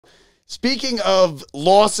Speaking of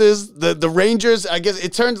losses, the Rangers, I guess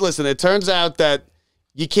it turns out that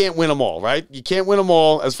you can't win them all, right? You can't win them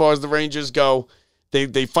all as far as the Rangers go.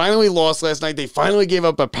 They finally lost last night. They finally gave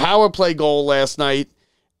up a power play goal last night.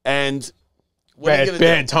 And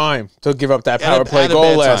bad time to give up that power play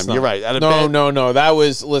goal last night. You're right. No. That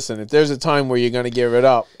was, listen, if there's a time where you're going to give it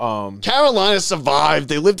up. Carolina survived.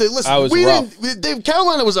 They lived it. Listen,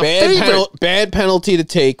 Carolina was a favorite. Bad penalty to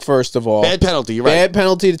take, first of all. Bad penalty, you're right. Bad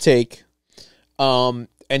penalty to take. And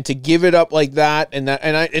to give it up like that,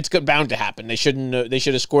 it's bound to happen. They should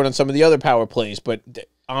have scored on some of the other power plays, but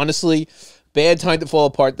honestly, bad time to fall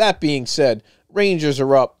apart. That being said, Rangers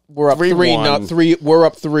are up. We're up 3-0. We're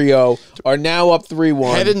up 3-0. Are now up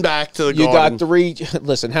 3-1. Heading back to the You Garden. got three.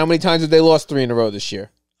 Listen, how many times have they lost 3 in a row this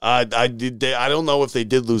year? I don't know if they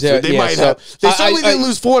did lose. They might have. They certainly didn't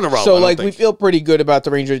lose 4 in a row. So, we feel pretty good about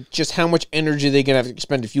the Rangers. Just how much energy they're gonna have to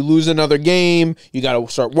expend. If you lose another game, you got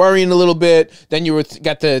to start worrying a little bit. Then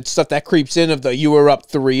got the stuff that creeps in of you were up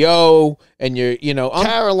 3-0, and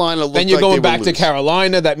Carolina. Then you're going back to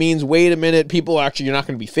Carolina. That means, wait a minute, you're not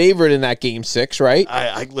going to be favored in that game 6, right?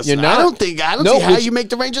 Listen. I don't see how you make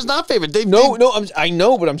the Rangers not favored. I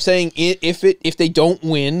know, but I'm saying if they don't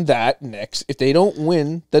win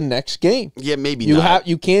the next game. Yeah, maybe not.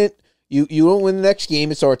 You don't win the next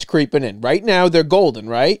game, it starts creeping in. Right now, they're golden,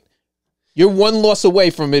 right? You're one loss away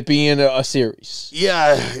from it being a series.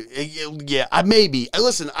 Yeah, maybe.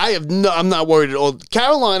 Listen, I'm not worried at all.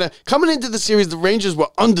 Carolina, coming into the series, the Rangers were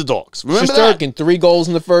underdogs. Remember that? 3 goals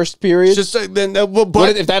in the first period.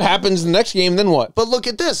 But if that happens in the next game, then what? But look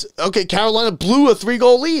at this. Okay, Carolina blew a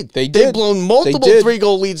 3-goal lead. They've blown multiple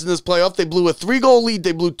 3-goal leads in this playoff. They blew a 3-goal lead.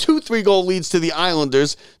 They blew 2 3-goal leads to the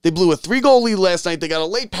Islanders. They blew a 3-goal lead last night. They got a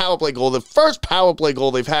late power play goal, the first power play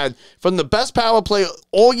goal they've had from the best power play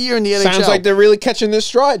all year in the NHL. Sounds like they're really catching this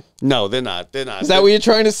stride. No, they're not. Is that what you're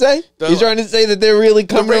trying to say? You're trying to say that they're really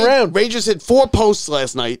coming around. Rangers hit 4 posts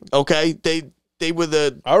last night. Okay, they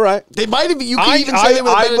were all right. They might have. You can even say they were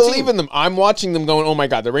the better believe team. in them. I'm watching them going, oh my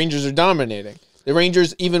God, the Rangers are dominating. The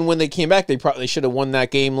Rangers, even when they came back, they probably should have won that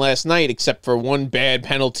game last night, except for one bad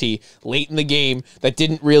penalty late in the game that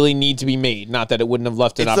didn't really need to be made. Not that it wouldn't have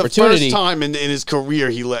left an opportunity. It's the first time in his career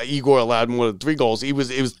Igor allowed more than 3 goals. It was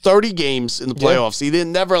 30 games in the playoffs. He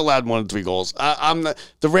never allowed more than 3 goals. The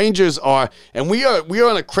Rangers are, and we are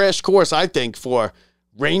on a crash course, I think, for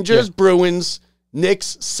Rangers, Bruins,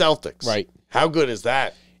 Knicks, Celtics. Right. How good is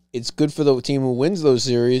that? It's good for the team who wins those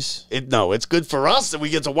series. It's good for us that we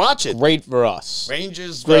get to watch it. Great for us.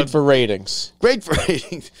 Rangers. Great for ratings. Great for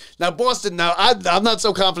ratings. Now, Boston, I'm not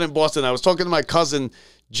so confident in Boston. I was talking to my cousin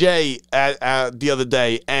Jay the other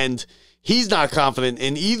day, and he's not confident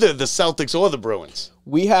in either the Celtics or the Bruins.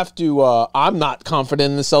 We have to, I'm not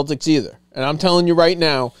confident in the Celtics either. And I'm telling you right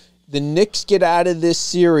now, the Knicks get out of this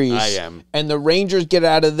series. I am. And the Rangers get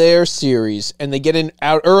out of their series, and they get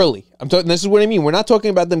out early. I'm talking. This is what I mean. We're not talking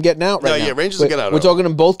about them getting out right now. Yeah, Rangers get out We're early. talking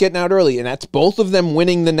them both getting out early, and that's both of them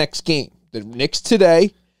winning the next game. The Knicks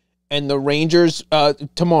today and the Rangers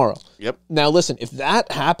tomorrow. Yep. Now, listen, if that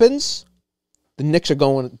happens, the Knicks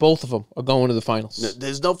both of them are going to the finals.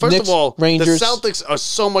 There's no, first Knicks, of all, Rangers. the Celtics are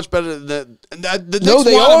so much better than the Knicks. No,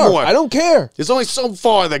 they are. More. I don't care. There's only so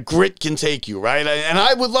far that grit can take you, right? And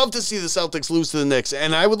I would love to see the Celtics lose to the Knicks,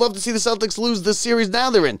 and I would love to see the Celtics lose the series now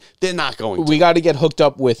they're in. They're not going to. We got to get hooked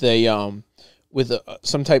up with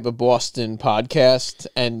some type of Boston podcast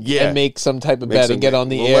and make some type of bet and get on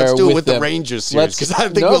the air. Let's do it with them. the Rangers series because I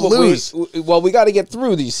think we'll lose. We got to get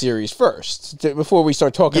through these series first before we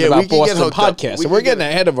start talking about Boston podcasts. We're getting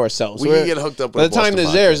ahead of ourselves. We can get hooked up with by the time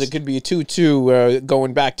this airs, it could be a 2-2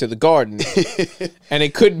 going back to the Garden. And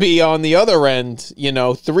it could be on the other end,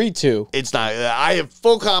 3-2. It's not. I have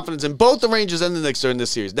full confidence in both the Rangers and the Knicks are in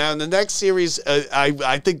this series. Now, in the next series,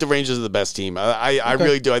 I think the Rangers are the best team. I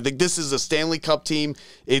really do. I think this is a Stanley Cup team.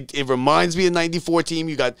 It reminds me of the '94 team.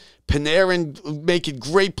 You got Panarin making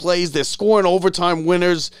great plays. They're scoring overtime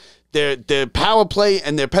winners. Their power play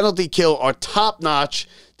and their penalty kill are top notch.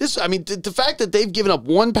 The fact that they've given up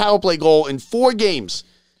 1 power play goal in 4 games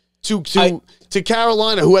to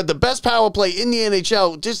Carolina, who had the best power play in the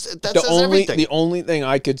NHL, that says everything. The only thing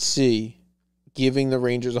I could see giving the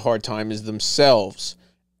Rangers a hard time is themselves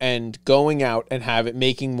and going out and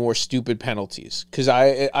making more stupid penalties. Because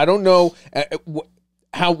I don't know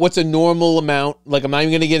what's a normal amount. Like, I'm not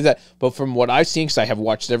even going to get into that. But from what I've seen, because I have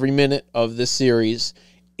watched every minute of this series,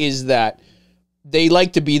 is that they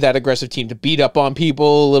like to be that aggressive team, to beat up on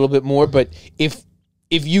people a little bit more. But if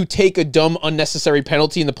if you take a dumb, unnecessary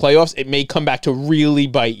penalty in the playoffs, it may come back to really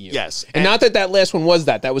bite you. Yes. And not that last one was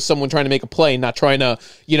that. That was someone trying to make a play, not trying to,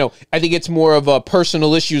 I think it's more of a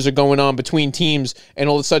personal issues are going on between teams. And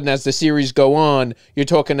all of a sudden, as the series go on, you're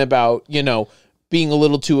talking about, being a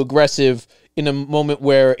little too aggressive in a moment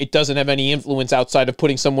where it doesn't have any influence outside of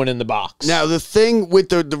putting someone in the box. Now, the thing with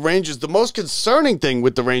the Rangers, the most concerning thing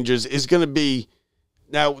with the Rangers is going to be,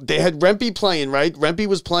 now, they had Rempe playing, right? Rempe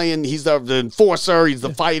was playing. He's the enforcer. He's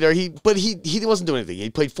the fighter. But he wasn't doing anything. He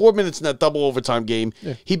played 4 minutes in that double overtime game.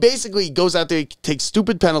 Yeah. He basically goes out there, he takes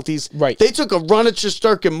stupid penalties. Right. They took a run at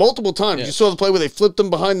Shesterkin multiple times. Yeah. You saw the play where they flipped him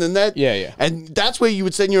behind the net. Yeah. And that's where you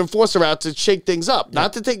would send your enforcer out to shake things up. Yeah.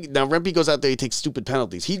 Not to take. Now, Rempe goes out there, he takes stupid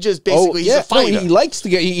penalties. He just basically, he's a fighter. No, he likes to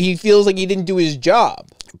get, he feels like he didn't do his job.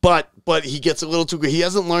 But he gets a little too good. He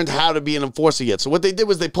hasn't learned how to be an enforcer yet. So what they did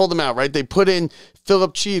was they pulled him out, right? They put in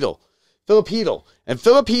Philip Hedl. And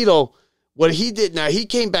Philip Hedl, what he did, now he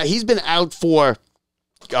came back. He's been out for,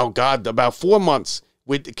 about 4 months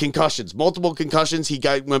with concussions, multiple concussions. He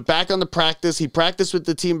went back on the practice. He practiced with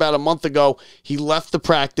the team about a month ago. He left the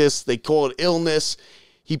practice. They call it illness.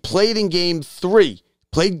 He played in game 3.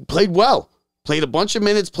 Played well. Played a bunch of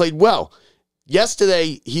minutes, played well.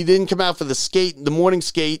 Yesterday, he didn't come out for the morning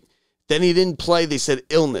skate. Then he didn't play. They said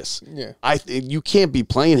illness. Yeah, you can't be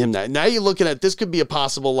playing him that. Now you're looking at this could be a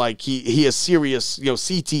possible he has serious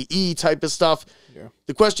CTE type of stuff. Yeah.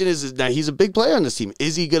 The question is now he's a big player on this team.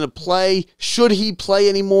 Is he going to play? Should he play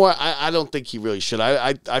anymore? I don't think he really should.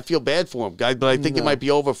 I feel bad for him, guys, but I think it might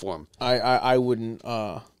be over for him. I wouldn't.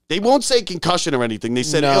 They won't say concussion or anything. They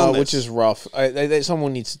said illness. Which is rough.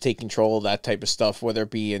 Someone needs to take control of that type of stuff, whether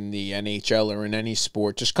it be in the NHL or in any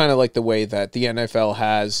sport. Just kind of like the way that the NFL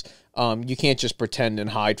has. You can't just pretend and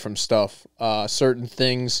hide from stuff. Certain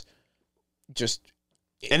things just...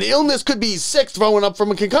 An illness could be sick throwing up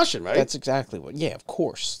from a concussion, right? That's exactly what... Yeah, of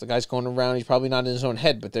course. The guy's going around, he's probably not in his own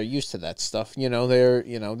head, but they're used to that stuff.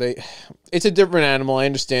 It's a different animal. I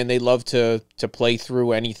understand they love to play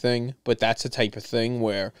through anything, but that's the type of thing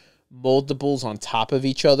where multiples on top of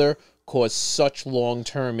each other cause such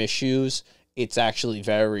long-term issues. It's actually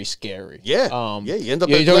very scary. Yeah, you end up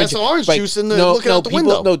with a glass of orange juice looking out the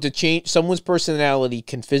window. No, to change someone's personality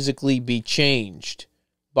can physically be changed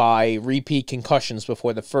by repeat concussions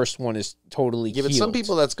before the first one is totally healed. But some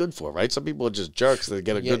people that's good for, right? Some people are just jerks that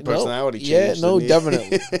get a good personality change. Yeah,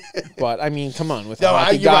 definitely. But, I mean, come on. With a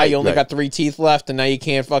hockey guy, you only got 3 teeth left, and now you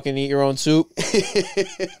can't fucking eat your own soup.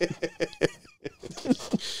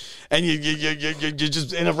 And you're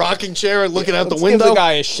just in a rocking chair and looking out the window. Give the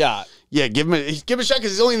guy a shot. Yeah, give him a shot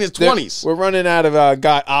because he's only in his 20s. We're running out of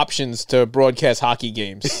options to broadcast hockey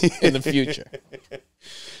games in the future.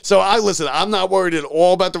 So I'm not worried at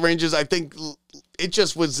all about the Rangers. I think it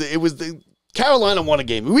was the Carolina won a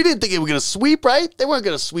game. We didn't think they were going to sweep, right? They weren't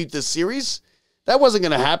going to sweep this series. That wasn't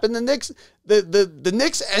going to happen. The Knicks, the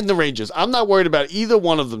Knicks and the Rangers. I'm not worried about either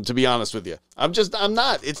one of them, to be honest with you. I'm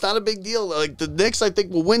not. It's not a big deal. Like the Knicks, I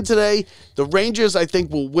think will win today. The Rangers, I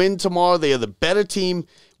think will win tomorrow. They are the better team.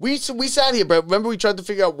 We sat here, but remember we tried to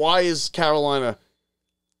figure out why is Carolina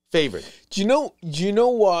favored. Do you know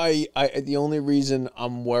why? The only reason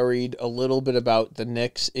I'm worried a little bit about the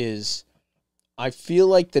Knicks is I feel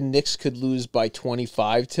like the Knicks could lose by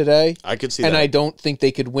 25 today. I could see that. And I don't think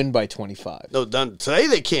they could win by 25. No, today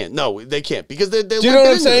they can't. No, they can't because they're. Do you know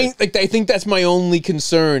what I'm saying? Like I think that's my only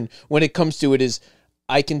concern when it comes to it is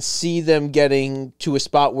I can see them getting to a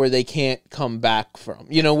spot where they can't come back from.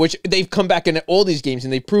 Which they've come back in all these games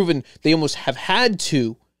and they've proven they almost have had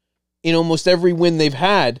to. In almost every win they've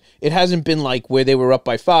had, it hasn't been like where they were up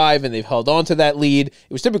by 5 and they've held on to that lead.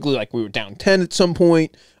 It was typically like we were down 10 at some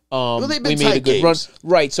point. They've been we made a good games. run.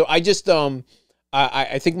 Right. So I just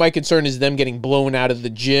I think my concern is them getting blown out of the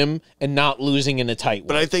gym and not losing in a tight one.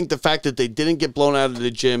 But I think the fact that they didn't get blown out of the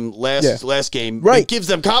gym last game right. It gives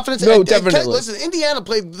them confidence. No, definitely. Listen, Indiana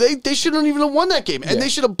played. They shouldn't even have won that game, and they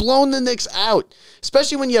should have blown the Knicks out.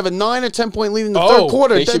 Especially when you have a 9 or 10 point lead in the third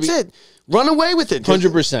quarter. That's it. Run away with it.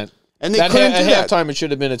 100%. And they couldn't do that. At halftime, it should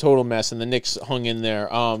have been a total mess, and the Knicks hung in there.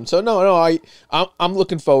 So no, I'm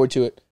looking forward to it.